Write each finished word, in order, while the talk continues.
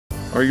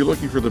Are you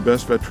looking for the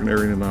best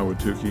veterinarian in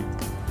Ahwatukee?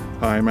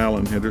 Hi, I'm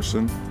Allen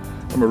Henderson.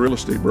 I'm a real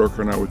estate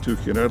broker in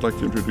Ahwatukee, and I'd like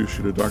to introduce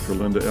you to Dr.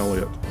 Linda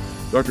Elliott.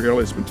 Dr.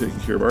 Elliott's been taking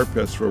care of our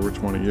pets for over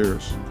 20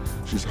 years.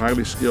 She's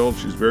highly skilled,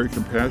 she's very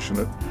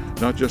compassionate,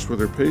 not just with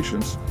her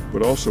patients,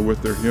 but also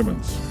with their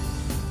humans.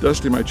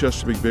 Dusty, my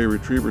Chesapeake Bay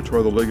Retriever,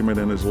 tore the ligament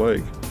in his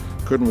leg.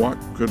 Couldn't walk,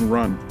 couldn't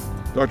run.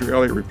 Dr.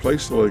 Elliott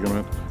replaced the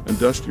ligament, and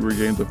Dusty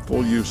regained the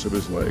full use of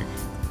his leg.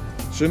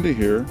 Cindy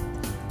here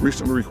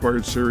recently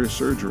required serious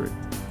surgery.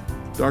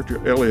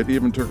 Dr. Elliott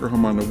even took her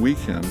home on the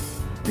weekend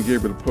and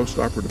gave her the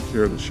post-operative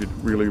care that she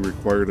really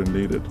required and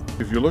needed.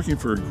 If you're looking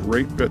for a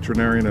great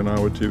veterinarian in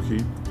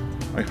Ahwatukee,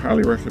 I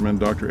highly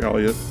recommend Dr.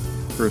 Elliott,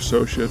 her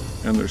associate,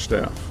 and their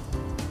staff.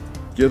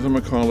 Give them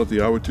a call at the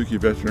Ahwatukee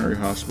Veterinary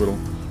Hospital.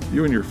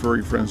 You and your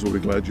furry friends will be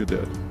glad you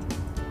did.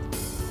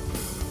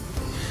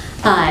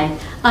 Hi,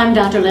 I'm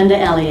Dr. Linda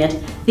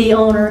Elliott, the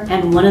owner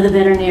and one of the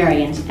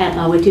veterinarians at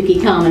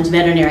Ahwatukee Commons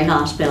Veterinary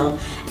Hospital,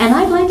 and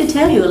I'd like to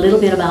tell you a little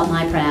bit about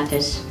my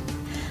practice.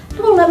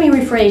 Well, let me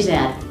rephrase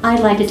that.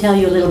 I'd like to tell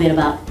you a little bit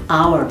about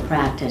our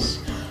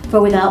practice. For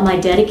without my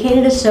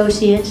dedicated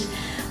associates,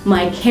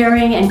 my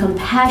caring and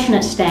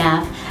compassionate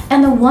staff,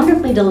 and the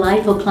wonderfully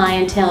delightful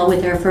clientele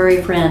with their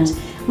furry friends,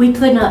 we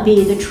could not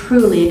be the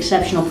truly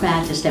exceptional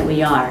practice that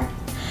we are.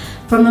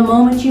 From the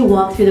moment you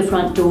walk through the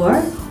front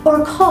door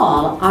or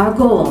call, our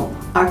goal,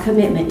 our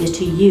commitment is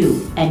to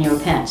you and your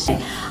pets.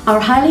 Our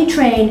highly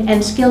trained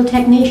and skilled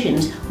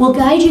technicians will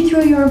guide you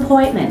through your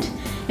appointment,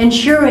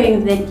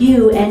 ensuring that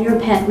you and your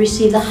pet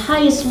receive the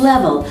highest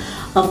level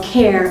of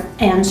care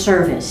and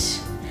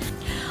service.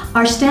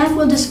 Our staff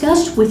will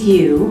discuss with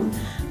you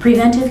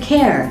preventive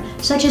care,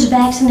 such as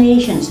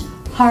vaccinations,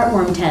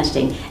 heartworm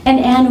testing, and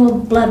annual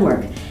blood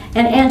work,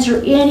 and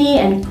answer any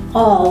and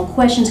all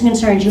questions and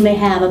concerns you may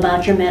have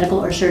about your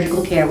medical or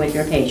surgical care with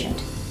your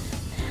patient.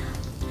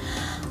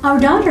 Our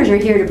doctors are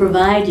here to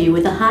provide you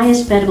with the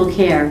highest medical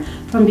care,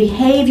 from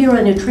behavioral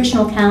and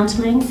nutritional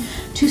counseling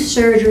to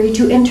surgery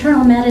to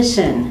internal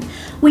medicine.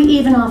 We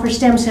even offer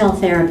stem cell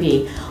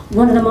therapy,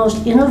 one of the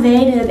most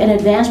innovative and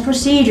advanced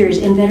procedures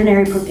in the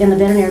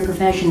veterinary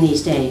profession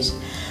these days.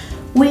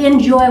 We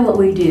enjoy what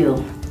we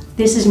do.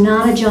 This is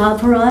not a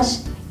job for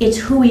us, it's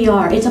who we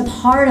are, it's a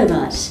part of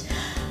us.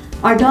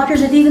 Our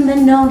doctors have even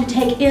been known to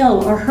take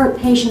ill or hurt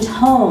patients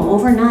home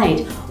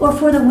overnight or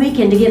for the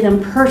weekend to give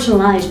them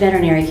personalized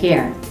veterinary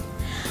care.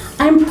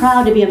 I'm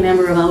proud to be a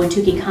member of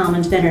Ahwatukee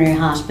Commons Veterinary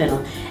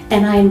Hospital,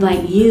 and I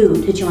invite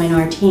you to join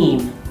our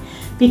team.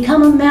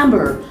 Become a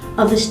member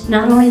of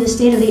not only the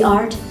state of the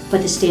art,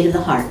 but the state of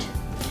the heart.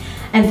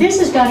 And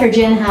this is Dr.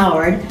 Jen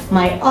Howard,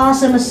 my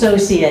awesome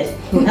associate,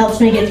 who helps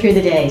me get through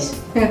the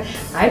days.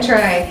 I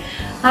try.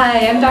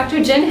 Hi, I'm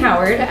Dr. Jen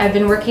Howard. I've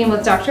been working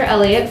with Dr.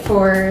 Elliott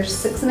for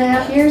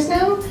 6.5 years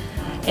now,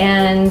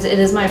 and it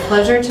is my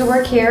pleasure to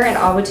work here at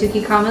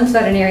Ahwatukee Commons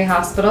Veterinary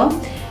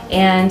Hospital.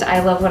 And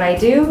I love what I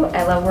do,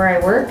 I love where I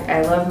work,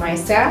 I love my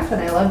staff,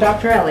 and I love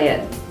Dr.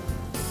 Elliott.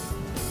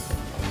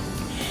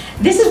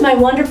 This is my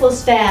wonderful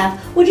staff.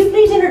 Would you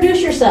please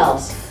introduce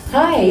yourselves?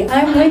 Hi,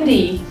 I'm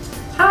Wendy.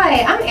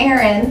 Hi, I'm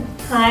Erin.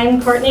 Hi,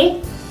 I'm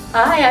Courtney.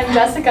 Hi, I'm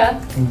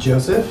Jessica. I'm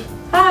Joseph.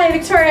 Hi,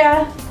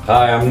 Victoria.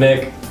 Hi, I'm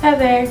Nick.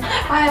 Heather.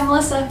 Hi, I'm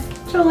Melissa.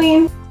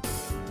 Jolene.